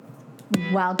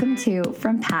Welcome to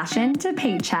From Passion to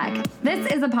Paycheck.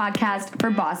 This is a podcast for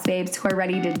boss babes who are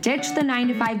ready to ditch the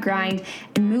 9-to-5 grind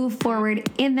and move forward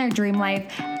in their dream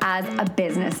life as a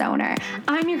business owner.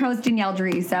 I'm your host, Danielle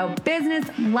Deriso, business,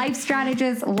 life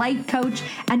strategist, life coach,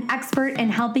 and expert in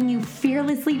helping you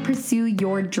fearlessly pursue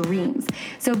your dreams.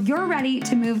 So if you're ready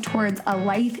to move towards a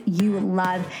life you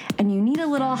love and you need a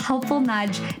little helpful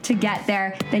nudge to get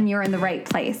there, then you're in the right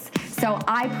place. So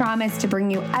I promise to bring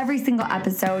you every single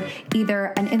episode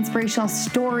either an inspirational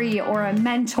story or a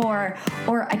mentor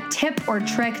or a tip or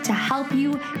trick to help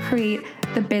you create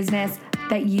the business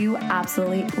that you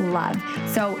absolutely love.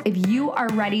 So if you are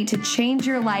ready to change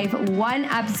your life one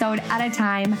episode at a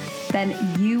time, then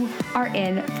you are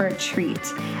in for a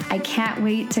treat. I can't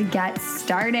wait to get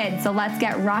started. So let's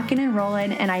get rocking and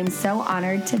rolling, and I'm so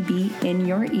honored to be in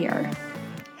your ear.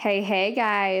 Hey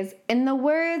guys, in the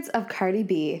words of Cardi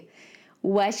B,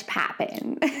 what's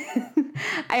poppin'?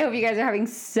 I hope you guys are having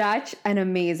such an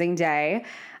amazing day.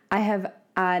 I have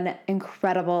an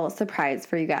incredible surprise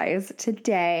for you guys.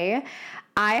 Today,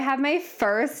 I have my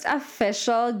first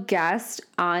official guest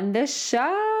on the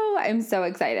show. I'm so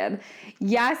excited.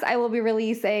 Yes, I will be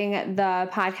releasing the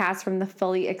podcast from the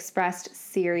Fully Expressed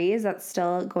series. That's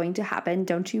still going to happen.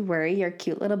 Don't you worry, your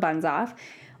cute little buns off.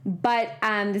 But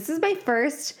this is my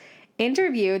first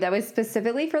interview that was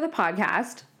specifically for the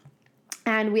podcast.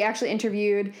 And we actually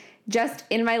interviewed just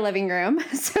in my living room.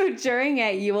 So during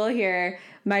it, you will hear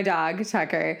my dog,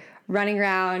 Tucker, running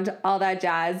around, all that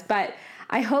jazz. But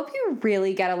I hope you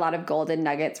really get a lot of golden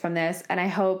nuggets from this. And I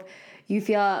hope you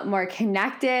feel more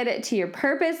connected to your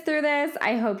purpose through this.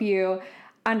 I hope you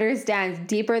understand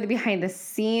deeper the behind the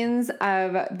scenes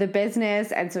of the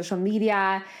business and social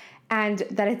media, and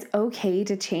that it's okay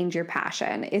to change your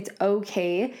passion. It's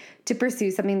okay to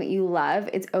pursue something that you love.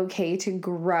 It's okay to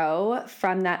grow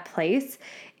from that place.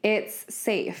 It's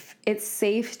safe. It's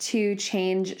safe to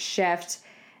change, shift,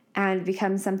 and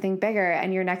become something bigger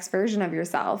and your next version of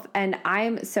yourself. And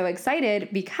I'm so excited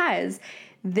because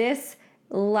this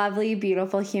lovely,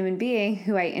 beautiful human being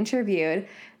who I interviewed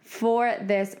for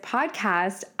this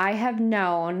podcast, I have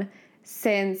known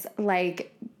since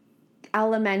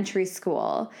elementary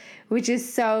school, which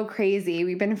is so crazy.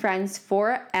 We've been friends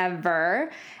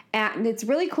forever. And it's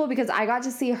really cool because I got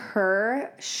to see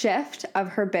her shift of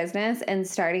her business and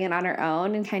starting it on her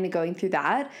own and kind of going through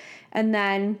that. And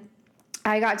then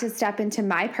I got to step into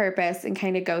my purpose and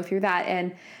kind of go through that.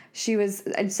 And she was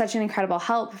such an incredible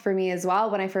help for me as well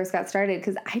when I first got started,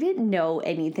 because I didn't know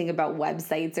anything about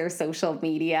websites or social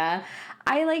media.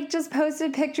 I just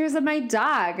posted pictures of my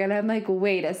dog, and I'm like,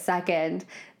 wait a second.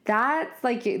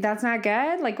 That's not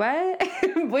good. Like, what?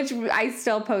 Which I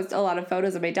still post a lot of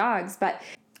photos of my dogs, but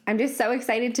I'm just so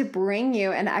excited to bring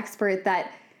you an expert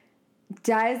that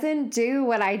doesn't do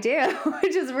what I do,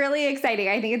 which is really exciting.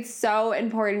 I think it's so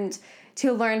important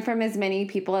to learn from as many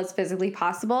people as physically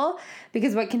possible,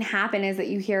 because what can happen is that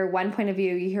you hear one point of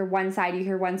view, you hear one side, you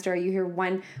hear one story, you hear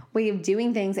one way of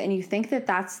doing things, and you think that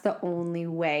that's the only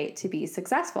way to be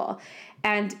successful.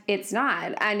 And it's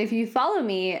not. And if you follow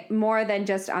me more than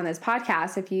just on this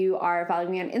podcast, if you are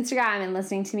following me on Instagram and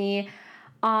listening to me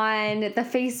on the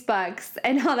Facebooks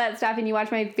and all that stuff, and you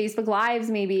watch my Facebook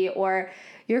Lives maybe, or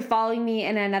you're following me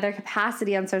in another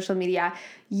capacity on social media,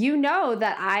 you know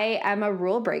that I am a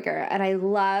rule breaker, and I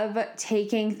love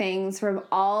taking things from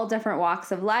all different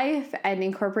walks of life and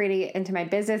incorporating it into my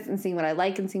business and seeing what I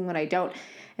like and seeing what I don't,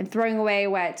 and throwing away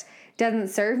what doesn't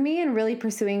serve me and really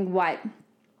pursuing what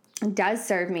does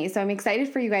serve me. So I'm excited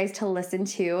for you guys to listen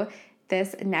to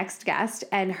this next guest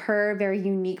and her very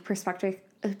unique perspective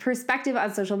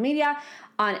on social media,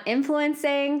 on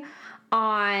influencing,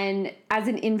 on as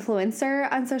an influencer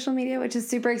on social media, which is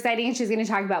super exciting. And she's going to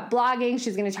talk about blogging.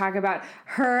 She's going to talk about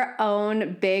her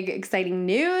own big exciting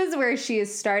news where she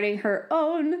is starting her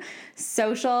own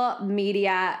social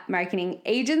media marketing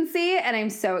agency. And I'm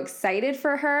so excited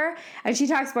for her. And she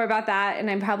talks more about that,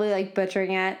 and I'm probably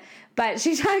butchering it, but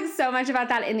she talks so much about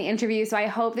that in the interview. So I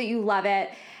hope that you love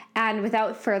it. And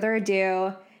without further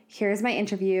ado, here's my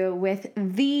interview with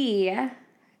the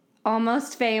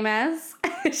almost famous,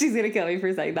 she's going to kill me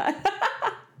for saying that,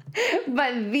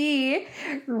 but the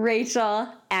Rachel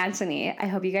Anthony. I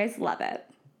hope you guys love it.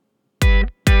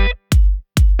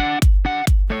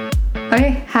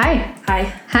 Okay, hi. I'm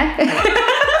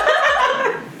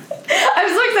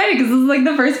so excited because this is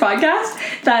the first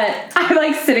podcast that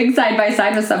I'm sitting side by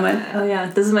side with someone. Oh yeah,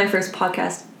 this is my first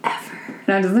podcast ever.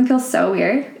 No, it doesn't feel so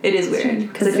weird. It is weird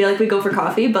because I feel like we go for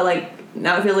coffee, but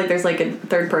now it feels like there's like a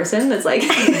third person that's like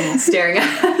staring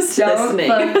at us, Don't listening.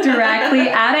 look directly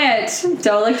at it.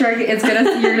 Don't look directly. You're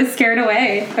gonna scare it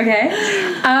away. Okay.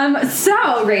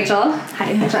 So Rachel.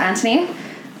 Hi, Rachel Anthony.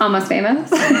 Almost famous.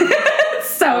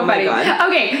 So Oh my funny. God.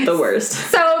 Okay. The worst.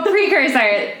 So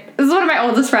precursor. This is one of my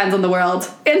oldest friends in the world.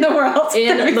 In the world.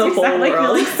 In That makes the me whole sound like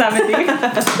world. really 70.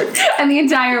 And the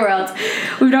entire world.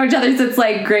 We've known each other since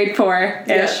like grade 4-ish.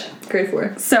 Yeah. Grade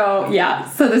 4. So yeah.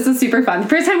 So this is super fun.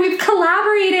 First time we've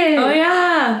collaborated. Oh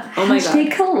yeah. Oh my God.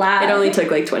 Hashtag collab. It only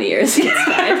took like 20 years. It's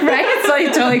fine. Right? It's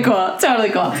like totally cool. Totally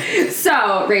cool.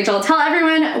 So, Rachel, tell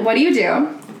everyone, what do you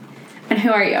do? And who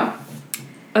are you?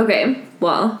 Okay.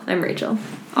 Well, I'm Rachel,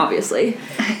 obviously.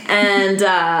 And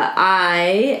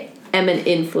I am an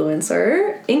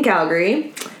influencer in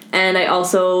Calgary. And I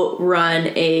also run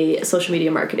a social media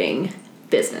marketing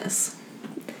business.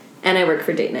 And I work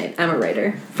for Date Night. I'm a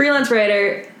writer. Freelance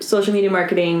writer, social media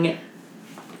marketing,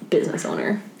 business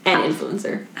owner, and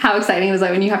influencer. How exciting is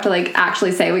that when you have to like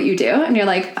actually say what you do and you're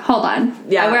like, hold on.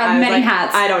 Yeah, I wear was many like,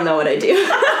 hats. I don't know what I do.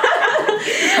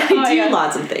 I do God.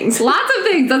 lots of things. Lots of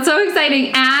things. That's so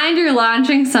exciting. And you're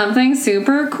launching something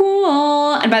super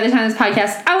cool. And by the time this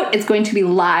podcast is out, it's going to be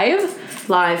live.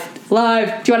 Live. Do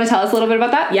you want to tell us a little bit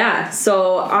about that? Yeah,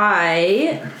 so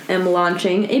I am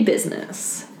launching a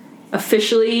business.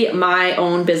 Officially my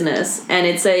own business. And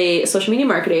it's a social media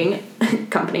marketing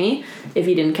company. If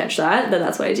you didn't catch that, then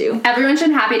that's what I do. Everyone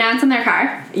should happy dance in their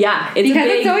car. Yeah, It's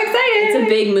so exciting. It's a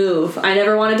big move. I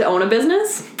never wanted to own a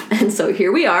business. And so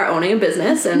here we are owning a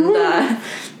business. And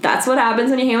that's what happens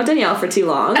when you hang out with Danielle for too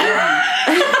long.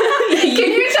 Can you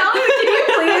please tell?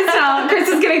 Chris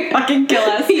is gonna fucking kill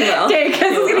us. He will. Okay,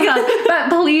 Chris is gonna kill us. But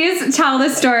please tell the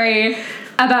story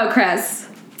about Chris.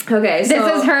 Okay, so...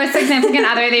 This is her significant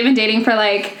other. They've been dating for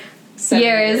like 7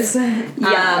 years.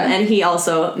 Yeah. And he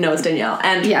also knows Danielle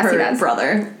and Yes, he her does.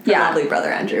 brother, her Yeah. lovely brother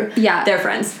Andrew. Yeah. They're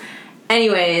friends.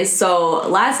 Anyways, so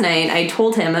last night I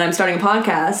told him that I'm starting a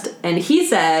podcast, and he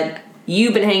said,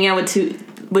 "You've been hanging out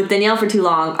with Danielle for too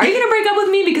long. Are you gonna break up with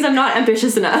me because I'm not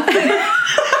ambitious enough?"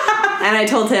 And I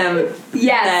told him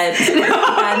Yes.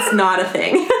 that that's not a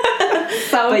thing.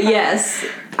 So But funny. yes,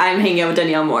 I'm hanging out with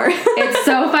Danielle more. It's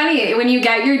so funny when you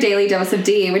get your daily dose of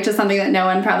D, which is something that no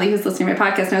one probably who's listening to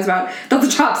my podcast knows about. That's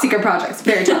a top secret project. It's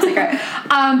very top secret.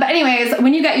 But anyways,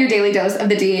 when you get your daily dose of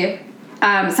the D,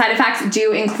 side effects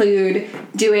do include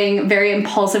doing very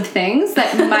impulsive things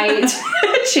that might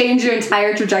change your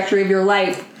entire trajectory of your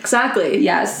life. Exactly.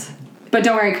 Yes. But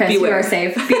don't worry, Chris, Beware. you are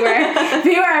safe. Beware.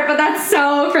 Beware. But that's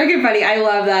so freaking funny. I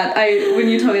love that. When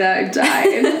you told me that, I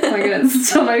died. Oh my goodness. It's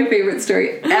still my favorite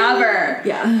story ever.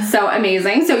 Yeah. So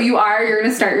amazing. So you're going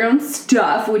to start your own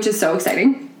stuff, which is so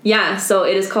exciting. Yeah, so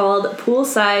it is called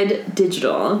Poolside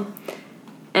Digital.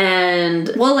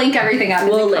 And We'll link everything up in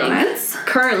we'll the link. comments.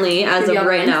 Currently, as Give of you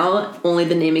right all now, only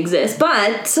the name exists.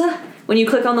 But when you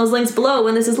click on those links below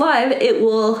when this is live, it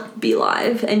will be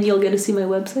live. And you'll get to see my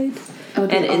website Oh,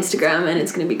 and awesome. Instagram, and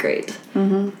it's going to be great.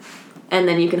 Mm-hmm. And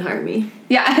then you can hire me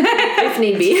Yeah. if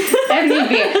need be. If need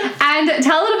be. And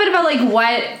tell a little bit about like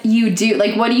what you do.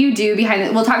 Like what do you do behind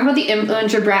it? We'll talk about the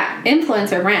influencer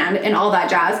brand and all that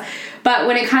jazz. But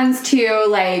when it comes to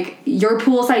like your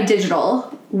Poolside Digital,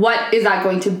 what is that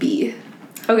going to be?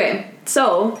 Okay,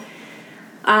 so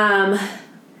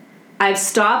I've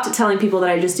stopped telling people that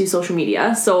I just do social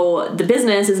media. So the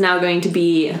business is now going to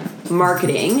be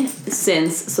marketing,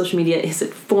 since social media is a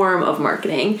form of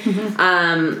marketing,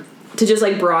 to just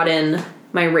like broaden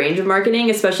my range of marketing,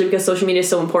 especially because social media is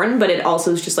so important, but it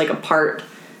also is just like a part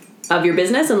of your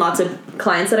business, and lots of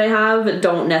clients that I have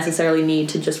don't necessarily need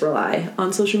to just rely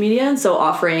on social media. So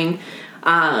offering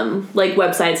like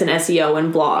websites and SEO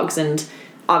and blogs and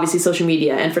obviously social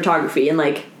media and photography and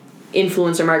like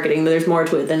influencer marketing, there's more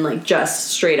to it than like just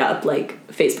straight up like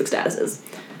Facebook statuses.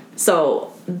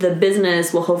 So the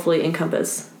business will hopefully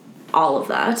encompass all of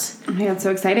that. Oh my God,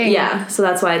 so exciting. Yeah, so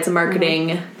that's why it's a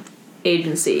marketing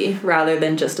agency rather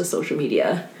than just a social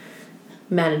media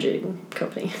managing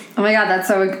company. Oh my God, that's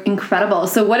so incredible.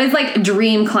 So what is like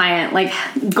dream client, like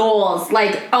goals?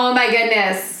 Like, oh my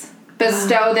goodness,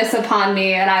 bestow this upon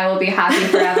me and I will be happy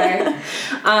forever.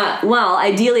 Well,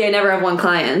 ideally I never have one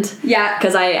client. Yeah.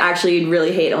 Because I actually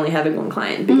really hate only having one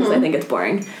client because I think it's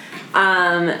boring.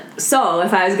 So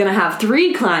if I was gonna have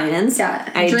 3 clients,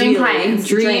 Dream clients.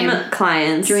 Dream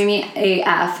clients. Dreamy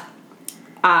AF.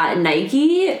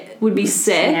 Nike would be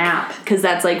sick. Snap. Because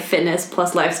that's like fitness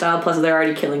plus lifestyle, plus they're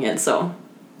already killing it, so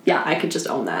Yeah. I could just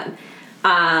own that.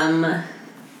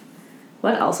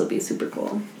 What else would be super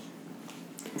cool?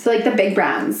 So, like, the big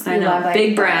brands. I know. Love, like,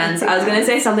 big brands. I was going to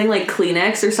say something like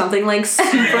Kleenex or something, like,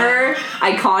 super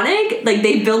iconic. Like,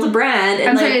 they built a brand.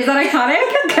 And I'm sorry, is that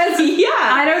iconic? Because, yeah.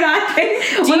 I don't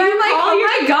know. When I'm like,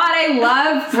 oh my god, I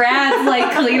love brands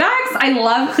like Kleenex. I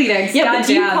love Kleenex. Yeah, but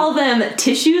do you call them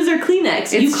tissues or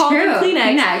Kleenex? You call them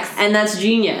Kleenex. And that's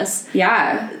genius.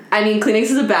 Yeah. I mean, Kleenex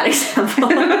is a bad example.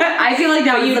 I feel like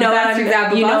that was the best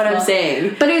example. You know what I'm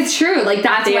saying. But it's true. Like,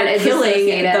 that's they what are is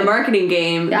killing the marketing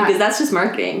game because that's just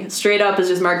marketing. Straight up is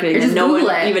just marketing. And no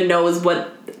one even knows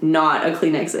what not a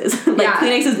Kleenex is.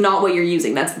 Kleenex is not what you're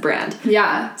using. That's the brand.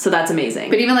 Yeah. So that's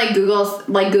amazing. But even like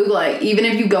Google it. Even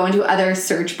if you go into other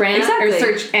search brands or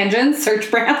search engines,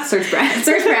 search brands,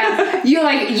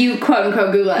 you quote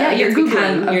unquote Google it. Yeah, like you're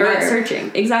Googling. You're not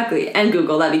searching. Exactly. And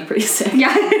Google, that'd be pretty sick.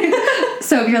 Yeah.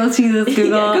 So if you're listening to this,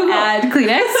 Google and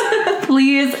Kleenex,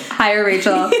 please hire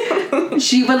Rachel.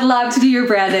 She would love to do your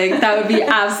branding. That would be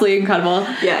absolutely incredible.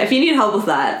 Yeah, if you need help with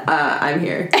that, I'm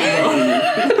here.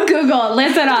 Google,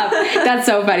 listen up. That's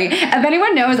so funny. If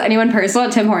anyone knows anyone personal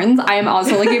at Tim Hortons, I am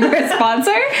also looking for a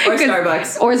sponsor. Or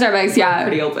Starbucks. Or Starbucks, yeah.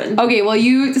 Pretty open. Okay, well,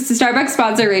 Starbucks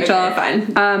sponsor Rachel. Okay,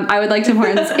 fine. I would like Tim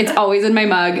Hortons. It's always in my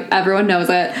mug. Everyone knows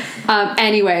it.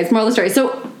 Anyways, moral of the story.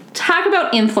 So, talk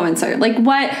about influencer. Like,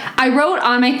 what I wrote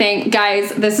on my thing, guys,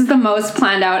 this is the most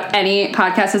planned out any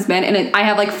podcast has been, and I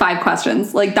have like 5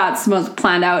 questions. Like, that's the most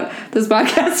planned out this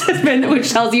podcast has been, which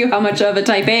tells you how much of a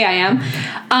type A I am.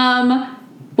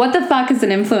 What the fuck is an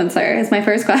influencer is my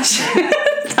first question.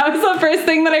 That was the first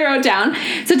thing that I wrote down.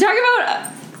 So talk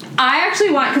about, I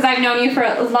actually want, because I've known you for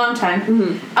a long time,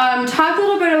 talk a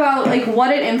little bit about like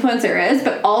what an influencer is,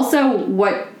 but also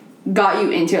what got you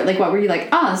into it. Like, what were you like,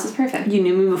 oh, this is perfect. You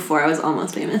knew me before I was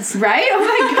almost famous. Right? Oh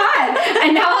my god.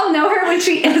 And now I'll know her when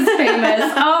she is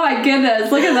famous. Oh my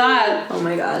goodness. Look at that. Oh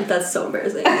my god. That's so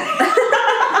embarrassing.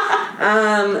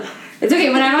 It's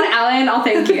okay. When I'm on Ellen, I'll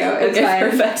thank you. It's okay,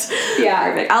 fine. Perfect. Yeah.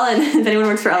 Perfect. Ellen, if anyone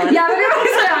works for Ellen. Yeah, if anyone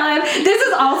works for Ellen. This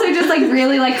is also just like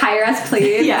really like hire us,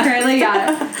 please. Yeah. Currently,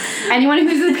 yeah. Anyone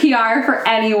who's a PR for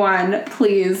anyone,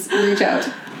 please reach out.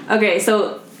 Okay,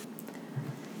 so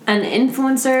an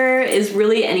influencer is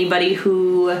really anybody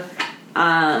who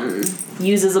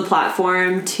uses a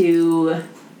platform to,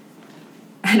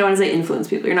 I don't want to say influence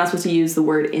people. You're not supposed to use the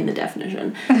word in the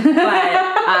definition.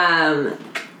 But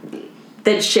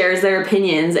that shares their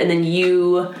opinions, and then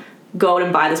you go out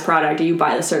and buy this product or you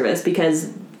buy the service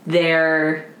because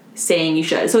they're saying you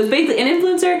should. So it's basically, an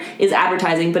influencer is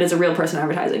advertising, but it's a real person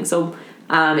advertising. So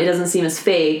it doesn't seem as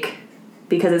fake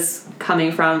because it's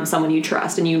coming from someone you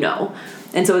trust and you know.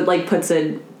 And so it like puts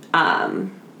a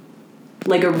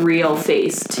like a real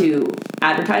face to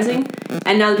advertising.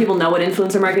 And now that people know what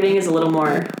influencer marketing is, a little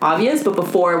more obvious. But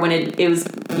before, when it was,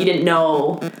 you didn't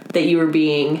know that you were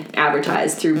being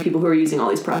advertised through people who are using all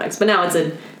these products. But now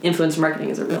influencer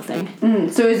marketing is a real thing.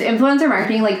 So is influencer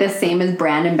marketing like the same as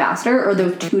brand ambassador, or are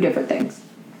those two different things?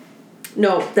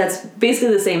 No, that's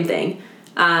basically the same thing.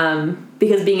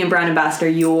 Because being a brand ambassador,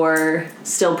 you're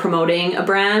still promoting a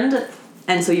brand,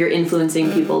 and so you're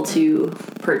influencing people to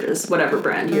purchase whatever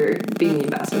brand you're being the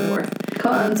ambassador for.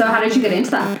 Cool. And so how did you get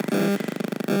into that?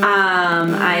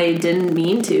 I didn't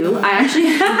mean to. I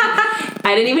actually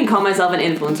I didn't even call myself an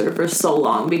influencer for so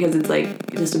long because it's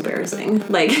like just embarrassing.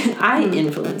 Like, I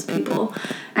influence people.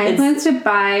 I influence to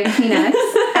buy peanuts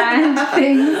and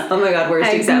things. Oh my god,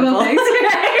 worst example.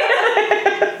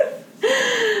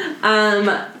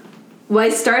 Well, I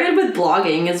started with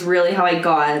blogging is really how I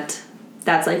got,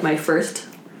 that's like my first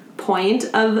point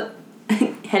of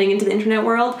heading into the internet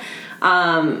world.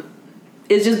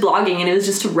 Is just blogging, and it was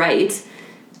just to write.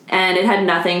 And it had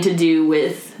nothing to do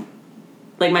with,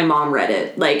 like, my mom read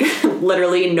it. Like,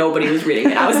 literally nobody was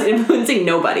reading it. I was influencing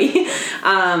nobody.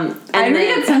 I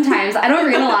read it sometimes. I don't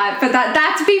read a lot, but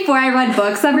that's before I read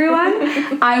books,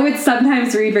 everyone. I would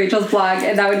sometimes read Rachel's blog,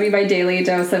 and that would be my daily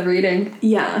dose of reading.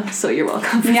 Yeah, so you're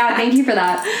welcome. Yeah, thank you for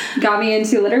that. Got me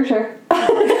into literature.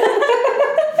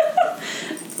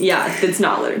 Yeah, it's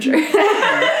not literature.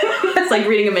 It's like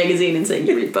reading a magazine and saying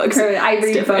you read books. I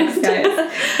read books, guys.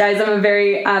 Guys, I'm a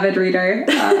very avid reader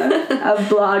of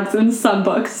blogs and some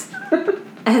books.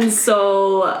 And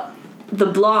so the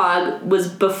blog was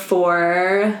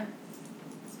before...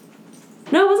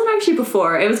 No, it wasn't actually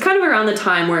before. It was kind of around the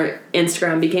time where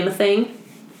Instagram became a thing.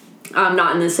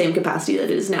 Not in the same capacity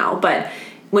that it is now, but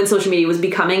when social media was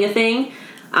becoming a thing,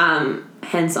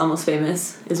 hence Almost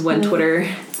Famous is when Twitter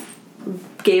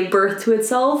gave birth to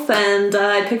itself, and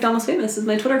I picked Almost Famous as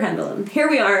my Twitter handle, and here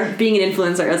we are being an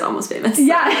influencer as Almost Famous.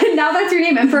 Yeah, now that's your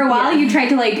name. And for a while you tried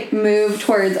to like move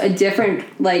towards a different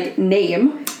like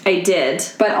name. I did,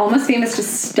 but Almost Famous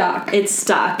just stuck. It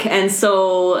stuck. And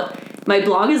so my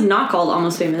blog is not called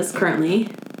Almost Famous currently.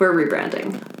 We're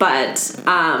rebranding. But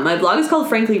my blog is called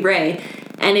Frankly Ray.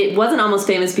 And it wasn't Almost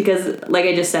Famous because, like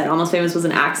I just said, Almost Famous was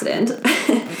an accident.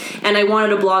 And I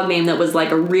wanted a blog name that was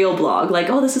like a real blog. Like,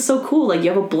 oh, this is so cool. Like, you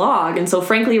have a blog. And so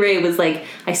Frankly Ray was like,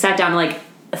 I sat down and like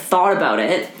thought about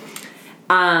it.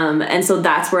 And so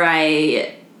that's where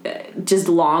I just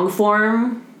long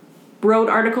form wrote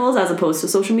articles as opposed to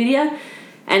social media.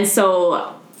 And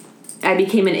so I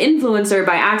became an influencer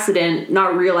by accident,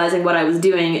 not realizing what I was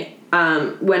doing.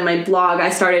 When my blog, I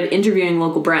started interviewing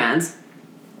local brands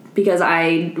because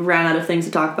I ran out of things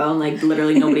to talk about and like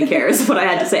literally nobody cares what I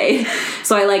had to say.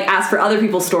 So I like asked for other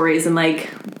people's stories and like,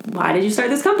 why did you start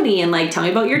this company? And like, tell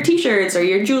me about your t-shirts or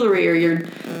your jewelry or your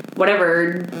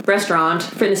whatever restaurant,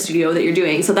 fitness studio that you're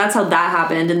doing. So that's how that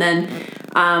happened. And then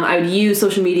I would use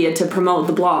social media to promote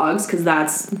the blogs because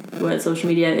that's what social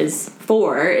media is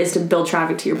for, is to build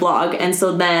traffic to your blog. And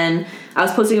so then I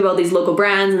was posting about these local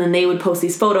brands and then they would post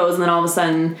these photos and then all of a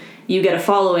sudden you get a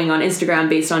following on Instagram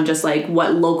based on just like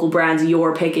what local brands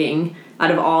you're picking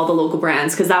out of all the local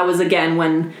brands. Because that was again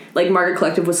when like Margaret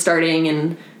Collective was starting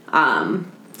and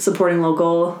supporting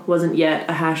local wasn't yet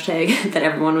a hashtag that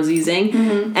everyone was using.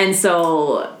 Mm-hmm. And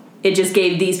so it just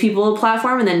gave these people a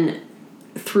platform, and then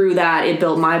through that it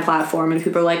built my platform, and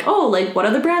people are like, oh, like what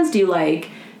other brands do you like?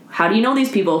 How do you know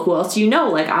these people? Who else do you know?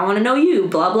 Like, I want to know you,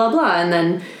 blah, blah, blah. And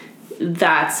then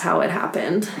that's how it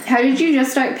happened. How did you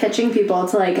just start pitching people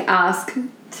to like ask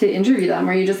to interview them?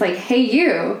 Were you just like, hey,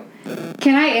 you,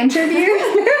 can I interview?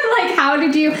 Like, how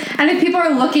did you, and if people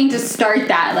are looking to start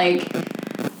that, like,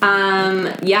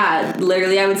 yeah,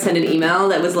 literally I would send an email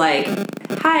that was like,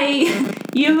 hi,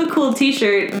 you have a cool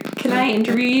t-shirt. Can I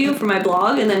interview you for my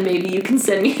blog? And then maybe you can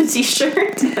send me a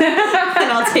t-shirt and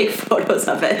I'll take photos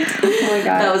of it. Oh my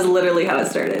God. That was literally how it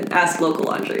started. Ask Local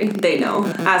Laundry. They know.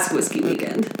 Ask Whiskey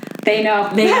Weekend. They know.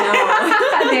 They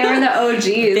know. They were the OGs.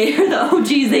 They were the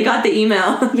OGs. They got the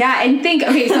email. Yeah, and think,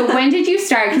 okay, so when did you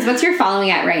start? Because what's your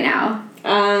following at right now?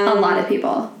 A lot of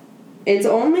people. It's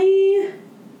only,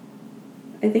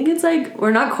 I think it's like,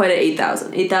 we're not quite at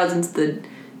 8,000. 8,000's the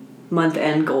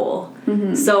month-end goal.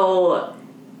 Mm-hmm. So.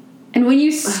 And when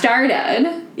you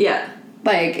started. Yeah.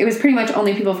 Like, it was pretty much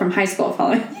only people from high school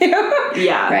following you.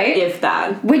 Yeah. Right? If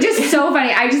that. Which is so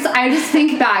funny. I just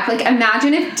think back. Like,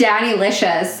 imagine if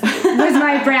Dannylicious was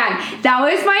my brand. That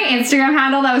was my Instagram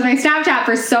handle. That was my Snapchat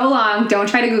for so long. Don't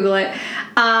try to Google it.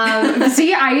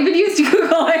 See, I even used to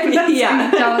Google it.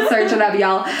 Yeah. Don't search it up,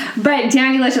 y'all. But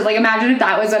Dannylicious, like, imagine if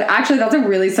that was what... Actually, that's a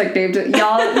really sick name.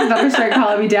 Y'all better start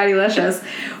calling me Dannylicious.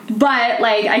 But,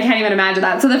 like, I can't even imagine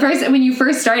that. So when you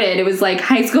first started, it was, like,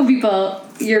 high school people...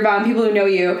 You're about people who know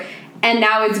you, and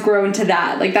now it's grown to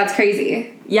that. Like, that's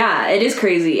crazy. Yeah, it is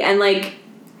crazy. And, like,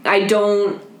 I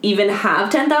don't even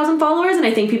have 10,000 followers, and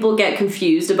I think people get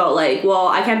confused about, like, well,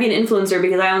 I can't be an influencer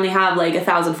because I only have, like,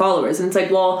 1,000 followers. And it's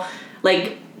like, well,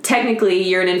 like, technically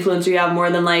you're an influencer, you have more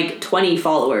than, like, 20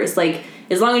 followers. Like,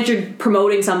 as long as you're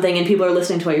promoting something and people are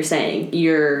listening to what you're saying,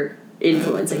 you're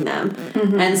influencing them.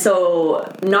 Mm-hmm. And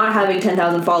so not having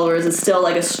 10,000 followers is still,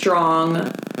 like, a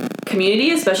strong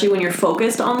community, especially when you're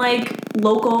focused on like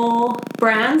local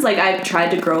brands. Like, I've tried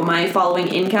to grow my following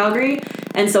in Calgary,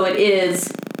 and so it is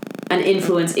an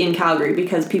influence in Calgary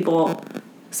because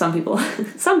some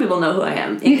people know who I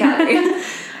am in Calgary.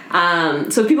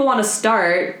 So if people want to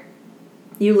start,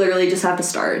 you literally just have to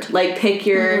start. Like, pick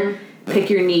your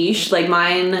niche. Like,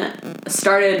 mine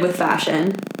started with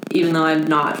fashion, even though I'm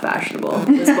not fashionable,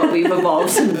 is what we've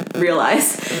evolved to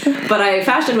realize. But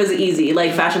fashion was easy.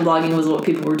 Like, fashion blogging was what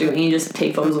people were doing. You just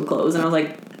take photos of clothes, and I was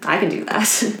like, I can do that.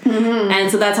 Mm-hmm. And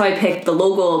so that's how I picked the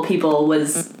local people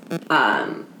was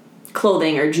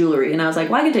clothing or jewelry. And I was like,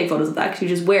 well, I can take photos of that because you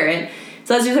just wear it.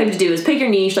 So that's what you have to do is pick your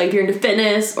niche. Like, if you're into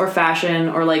fitness or fashion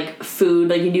or like food,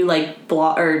 like you do like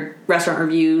blog or restaurant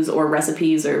reviews or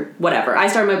recipes or whatever. I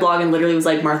started my blog and literally was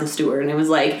like Martha Stewart, and it was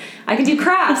like, I can do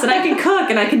crafts and I can cook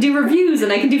and I can do reviews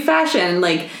and I can do fashion.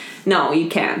 Like, no, you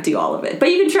can't do all of it, but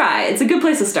you can try. It's a good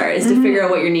place to start, is to figure out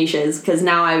what your niche is, because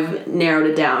now I've narrowed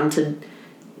it down to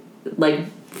like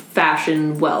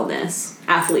fashion, wellness,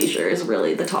 athleisure is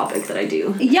really the topic that I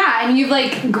do. Yeah, and you've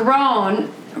like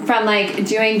grown from like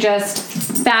doing just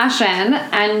fashion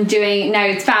and doing, now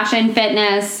it's fashion,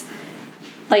 fitness,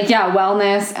 like, yeah,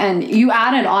 wellness, and you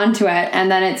added on to it,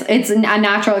 and then it's a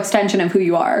natural extension of who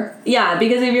you are. Yeah,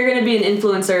 because if you're going to be an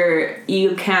influencer,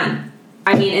 you can't,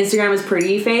 I mean, Instagram is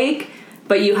pretty fake,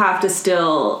 but you have to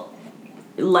still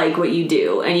like what you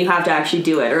do, and you have to actually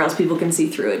do it, or else people can see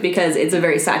through it, because it's a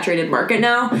very saturated market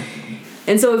now.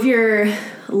 And so if you're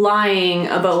lying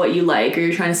about what you like, or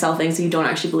you're trying to sell things that you don't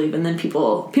actually believe in, then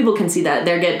people can see that.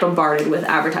 They get bombarded with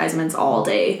advertisements all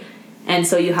day, and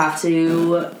so you have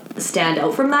to stand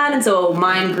out from that. And so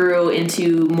mine grew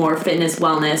into more fitness,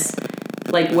 wellness,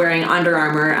 like wearing Under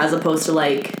Armour as opposed to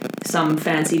like some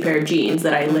fancy pair of jeans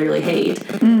that I literally hate,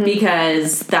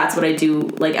 because that's what I do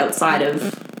like outside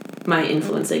of my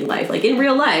influencing life. Like in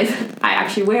real life, I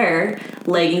actually wear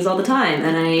leggings all the time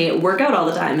and I work out all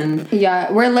the time. And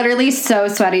yeah, we're literally so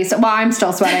sweaty. So, well, I'm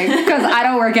still sweating because I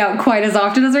don't work out quite as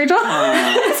often as Rachel.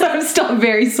 So I'm still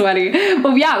very sweaty.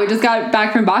 But yeah, we just got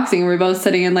back from boxing. We're both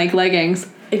sitting in like leggings.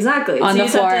 Exactly. On the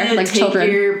floor, have to like take children.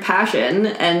 your passion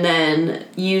and then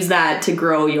use that to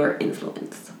grow your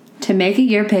influence. To make it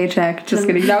your paycheck. Just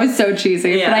kidding. That was so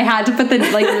cheesy. Yeah. But I had to put the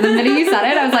minute you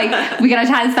said it, I was like, we gotta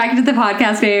tie this back into the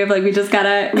podcast, babe. Like, we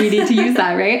need to use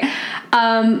that, right?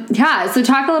 Yeah, so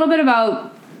talk a little bit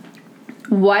about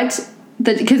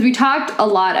because we talked a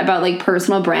lot about like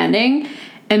personal branding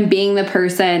and being the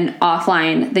person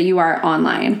offline that you are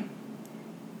online.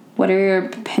 What are your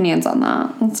opinions on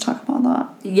that? Let's talk about that.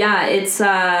 Yeah, it's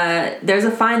there's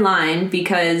a fine line,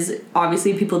 because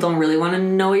obviously people don't really want to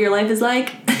know what your life is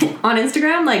like on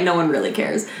Instagram. Like, no one really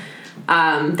cares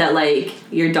that like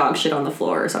your dog shit on the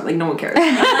floor or something. Like, no one cares.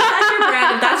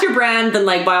 If that's your brand, then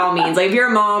like by all means. Like if you're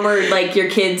a mom or like your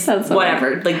kids,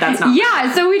 whatever. Like that's not.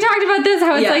 Yeah, so we talked about this,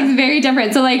 how it's like very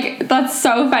different. So like that's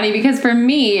so funny, because for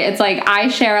me, it's like I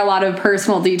share a lot of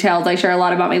personal details. I share a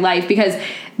lot about my life because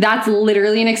that's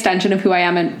literally an extension of who I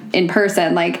am in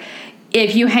person. Like,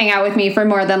 if you hang out with me for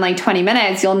more than like 20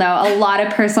 minutes, you'll know a lot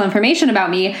of personal information about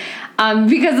me,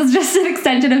 because it's just an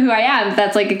extension of who I am.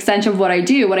 That's like extension of what I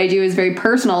do. What I do is very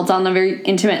personal. It's on a very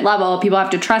intimate level. People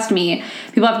have to trust me.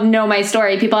 People have to know my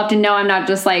story. People have to know I'm not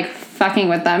just like fucking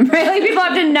with them, right? Like, people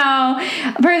have to know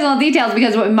personal details,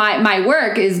 because my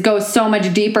work goes so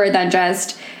much deeper than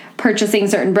just purchasing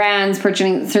certain brands,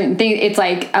 purchasing certain things. It's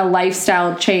like a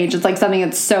lifestyle change. It's like something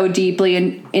that's so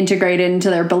deeply integrated into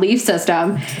their belief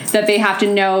system that they have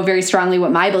to know very strongly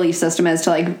what my belief system is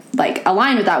to like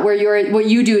align with that, where what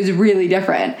you do is really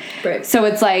different. Right. So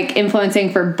it's like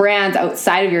influencing for brands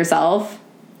outside of yourself.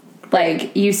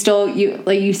 Like you still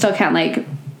can't like,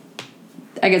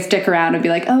 I guess, dick around and be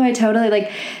like, oh, I totally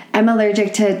like, I'm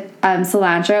allergic to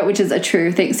cilantro, which is a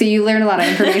true thing. So you learn a lot of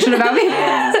information about me.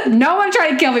 No one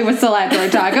tried to kill me with cilantro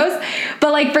tacos.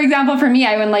 But like, for example, for me,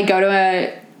 I would like go to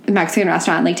a Mexican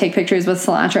restaurant, like take pictures with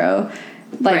cilantro,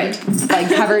 like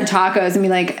covered tacos, and be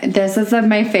like, this is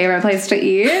my favorite place to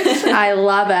eat. I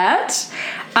love it.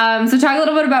 So talk a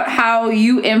little bit about how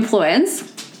you influence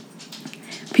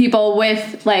people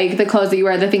with like the clothes that you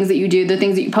wear, the things that you do, the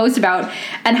things that you post about,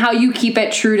 and how you keep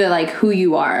it true to like who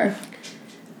you are.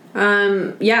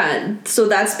 Yeah, so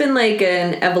that's been like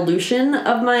an evolution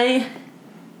of my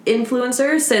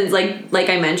influencer since like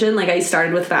I mentioned, like I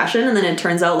started with fashion, and then it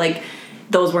turns out like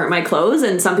those weren't my clothes,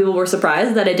 and some people were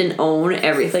surprised that I didn't own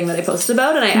everything that I posted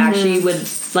about, and I actually would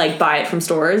like buy it from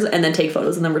stores and then take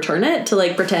photos and then return it to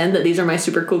like pretend that these are my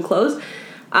super cool clothes.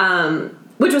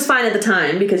 Which was fine at the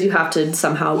time, because you have to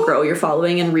somehow grow your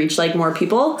following and reach like more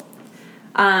people.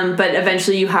 But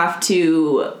eventually you have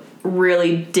to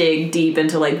really dig deep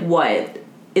into like what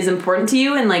is important to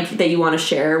you and like that you want to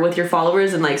share with your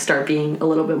followers, and like start being a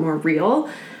little bit more real.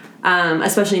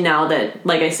 Especially now that,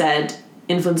 like I said,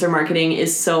 influencer marketing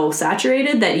is so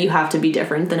saturated that you have to be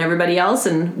different than everybody else,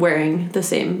 and wearing the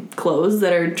same clothes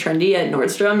that are trendy at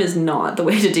Nordstrom is not the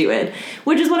way to do it,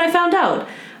 which is what I found out.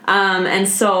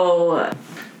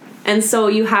 And so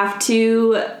you have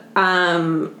to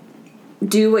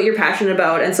do what you're passionate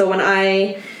about. And so when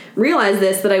I realized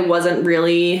this, that I wasn't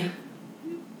really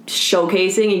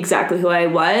showcasing exactly who I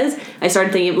was, I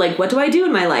started thinking, like, what do I do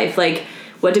in my life? Like,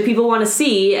 what do people want to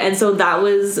see? And so that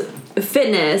was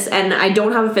fitness. And I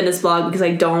don't have a fitness blog because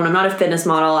I'm not a fitness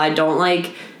model. I don't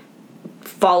like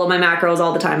follow my macros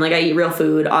all the time. Like, I eat real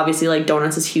food. Obviously, like,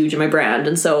 donuts is huge in my brand,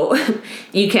 and so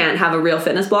you can't have a real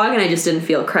fitness blog, and I just didn't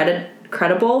feel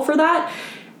credible for that.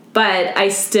 But I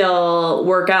still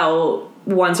work out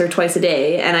once or twice a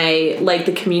day, and I like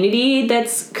the community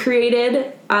that's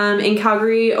created in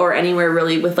Calgary or anywhere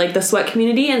really with like the sweat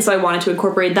community, and so I wanted to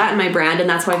incorporate that in my brand, and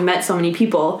that's how I've met so many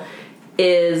people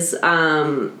is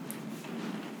by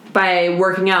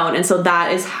working out. And so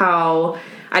that is how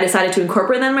I decided to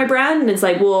incorporate that in my brand. And it's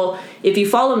like, well, if you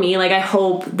follow me, like, I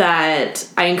hope that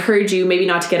I encourage you maybe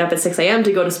not to get up at 6 a.m.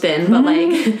 to go to spin,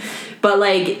 but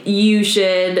like you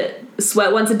should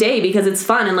sweat once a day because it's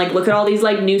fun, and like look at all these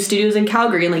like new studios in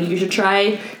Calgary, and like you should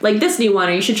try like this new one,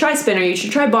 or you should try spin, or you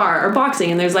should try bar or boxing,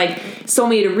 and there's like so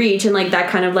many to reach, and like that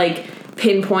kind of like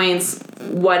pinpoints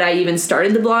what I even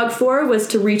started the blog for, was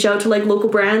to reach out to like local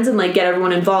brands and like get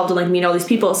everyone involved and like meet all these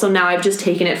people. So now I've just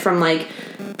taken it from like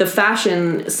the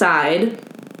fashion side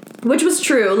which was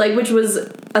true, like, which was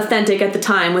authentic at the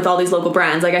time with all these local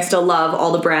brands. Like, I still love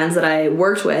all the brands that I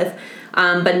worked with,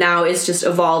 but now it's just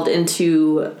evolved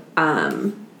into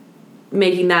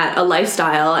making that a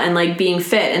lifestyle and, like, being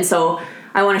fit. And so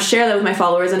I want to share that with my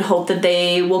followers and hope that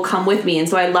they will come with me. And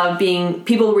so I love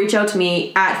people reach out to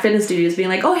me at fitness studios being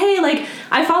like, oh, hey, like,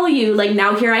 I follow you. Like,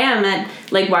 now here I am at,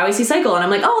 like, YYC Cycle. And I'm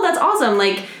like, oh, that's awesome.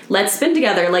 Like, let's spin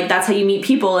together. Like, that's how you meet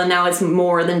people. And now it's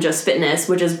more than just fitness,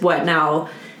 which is what now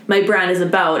my brand is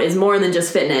about, is more than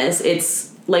just fitness.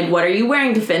 It's, like, what are you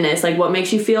wearing to fitness? Like, what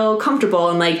makes you feel comfortable?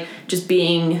 And, like, just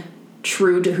being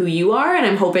true to who you are. And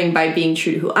I'm hoping by being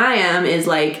true to who I am is,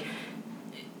 like,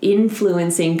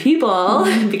 influencing people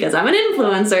because I'm an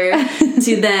influencer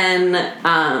to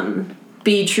then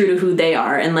be true to who they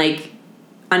are and, like,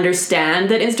 understand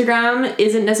that Instagram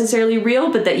isn't necessarily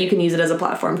real, but that you can use it as a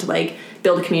platform to, like,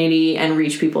 build a community and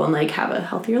reach people and, like, have a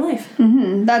healthier life.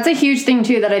 That's a huge thing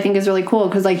too that I think is really cool,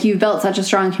 because, like, you've built such a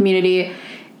strong community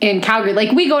in Calgary.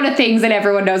 Like, we go to things and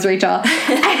everyone knows Rachel.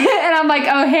 And I'm like,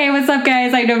 oh, hey, what's up,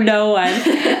 guys? I know no one.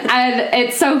 And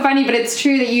it's so funny, but it's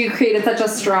true that you created such a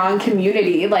strong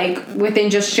community, like,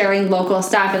 within just sharing local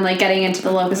stuff and, like, getting into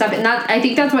the local stuff. And I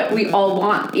think that's what we all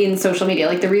want in social media.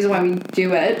 Like, the reason why we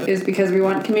do it is because we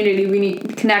want community, we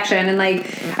need connection. And, like,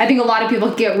 I think a lot of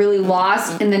people get really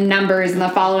lost in the numbers and the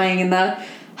following and the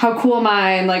how cool am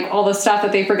I, and, like, all the stuff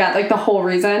that they forget, like, the whole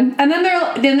reason. And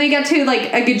then they get to,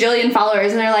 like, a gajillion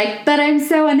followers and they're like, but I'm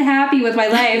so unhappy with my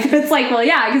life. It's like, well,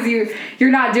 yeah, because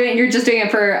you're just doing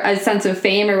it for a sense of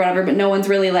fame or whatever, but no one's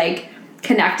really, like,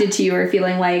 connected to you or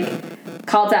feeling, like,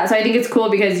 called out. So I think it's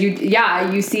cool because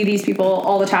you see these people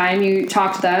all the time, you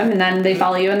talk to them, and then they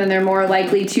follow you, and then they're more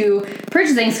likely to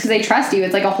purchase things because they trust you.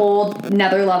 It's like a whole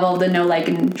another level of the know, like,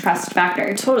 and trust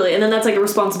factor. Totally. And then that's, like, a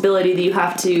responsibility that you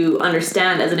have to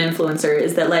understand as an influencer,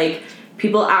 is that, like,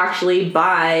 people actually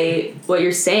buy what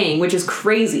you're saying, which is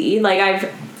crazy. Like,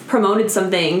 I've promoted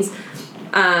some things,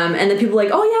 and then people are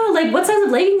like, oh yeah, like, what size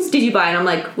of leggings did you buy? And I'm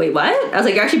like, wait, what? I was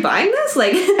like, you're actually buying this?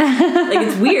 Like, like,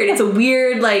 it's weird. It's a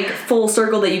weird, like, full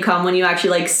circle that you come when you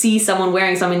actually, like, see someone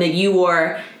wearing something that you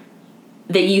wore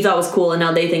that you thought was cool, and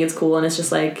now they think it's cool, and it's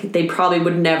just like, they probably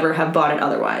would never have bought it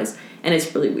otherwise. And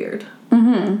it's really weird.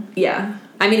 Yeah.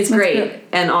 I mean, it's great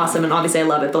and awesome, and obviously I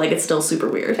love it, but, like, it's still super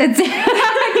weird. It's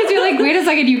because you're like, wait a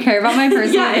second, you care about my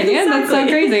personal opinion? Exactly. That's so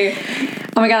crazy.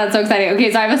 Oh my god, that's so exciting.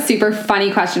 Okay, so I have a super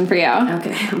funny question for you.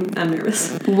 Okay, I'm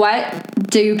nervous. What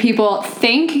do people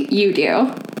think you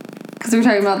do? Because we're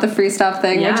talking about the free stuff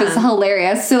thing, which is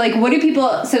hilarious. So, like, what do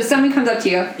people... So, someone comes up to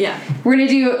you. Yeah. We're going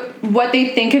to do what they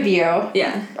think of you.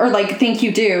 Yeah. Or, like, think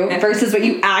you do versus what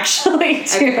you actually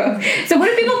do. Okay. So, what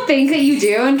do people think that you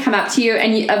do and come up to you?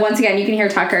 And once again, you can hear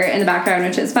Tucker in the background,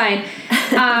 which is fine.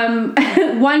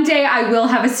 One day, I will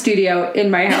have a studio in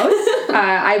my house.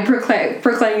 I'm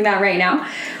proclaiming that right now.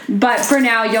 But for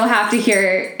now, you'll have to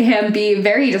hear him be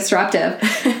very disruptive.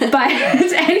 But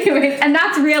anyways, and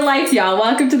that's real life, y'all.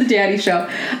 Welcome to the Daddy Show.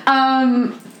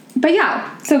 But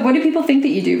yeah, so what do people think that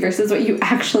you do versus what you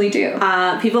actually do?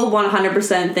 People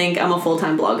 100% think I'm a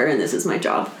full-time blogger and this is my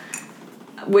job,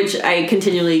 which I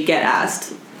continually get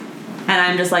asked. And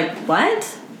I'm just like,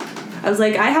 what? I was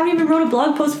like, I haven't even wrote a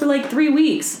blog post for, like, 3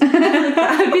 weeks. Like,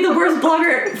 I'd be the worst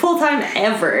blogger full-time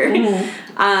ever.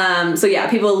 So yeah,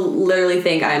 people literally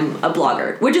think I'm a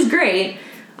blogger, which is great.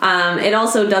 It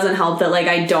also doesn't help that, like,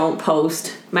 I don't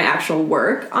post my actual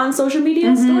work on social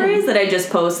media stories, that I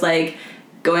just post, like,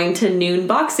 going to noon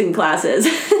boxing classes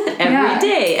every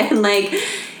day. And, like,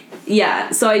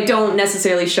 yeah, so I don't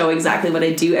necessarily show exactly what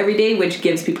I do every day, which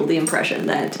gives people the impression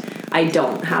that I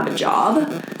don't have a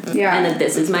job. Yeah. And that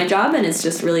this is my job and it's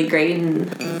just really great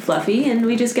and fluffy and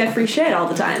we just get free shit all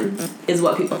the time is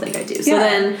what people think I do. So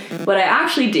then what I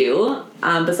actually do,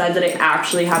 besides that I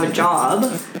actually have a job,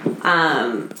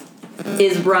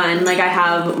 is run, like, I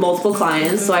have multiple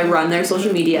clients, so I run their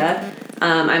social media.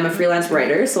 I'm a freelance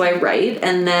writer, so I write.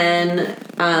 And then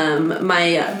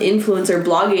my influencer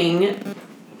blogging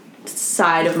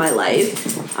side of my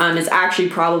life is actually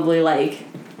probably, like,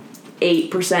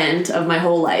 8% of my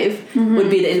whole life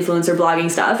would be the influencer blogging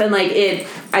stuff. And, like,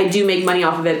 I do make money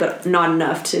off of it, but not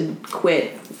enough to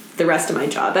quit the rest of my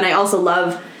job. And I also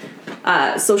love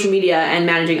social media and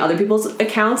managing other people's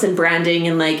accounts and branding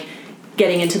and, like,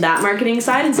 getting into that marketing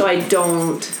side. And so I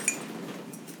don't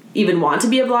even want to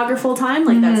be a blogger full time.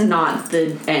 Like, that's not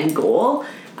the end goal.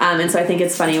 And so I think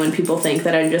it's funny when people think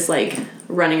that I'm just, like,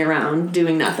 running around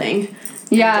doing nothing.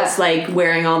 Yeah. Just, like,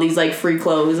 wearing all these, like, free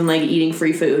clothes and, like, eating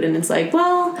free food. And it's like,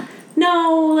 well,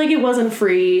 no, like, it wasn't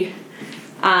free.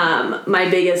 My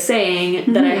biggest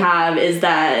saying that I have is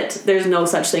that there's no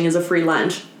such thing as a free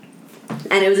lunch.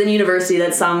 And it was in university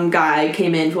that some guy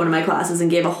came in for one of my classes and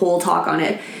gave a whole talk on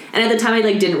it. And at the time I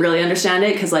like didn't really understand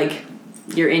it because like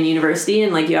you're in university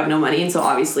and like you have no money, and so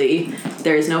obviously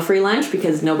there is no free lunch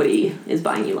because nobody is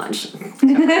buying you lunch.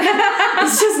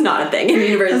 It's just not a thing in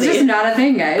university. It's just not a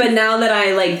thing, guys. But now that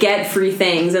I like get free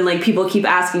things and like people keep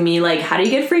asking me like, how do you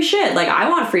get free shit? Like I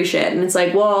want free shit, and it's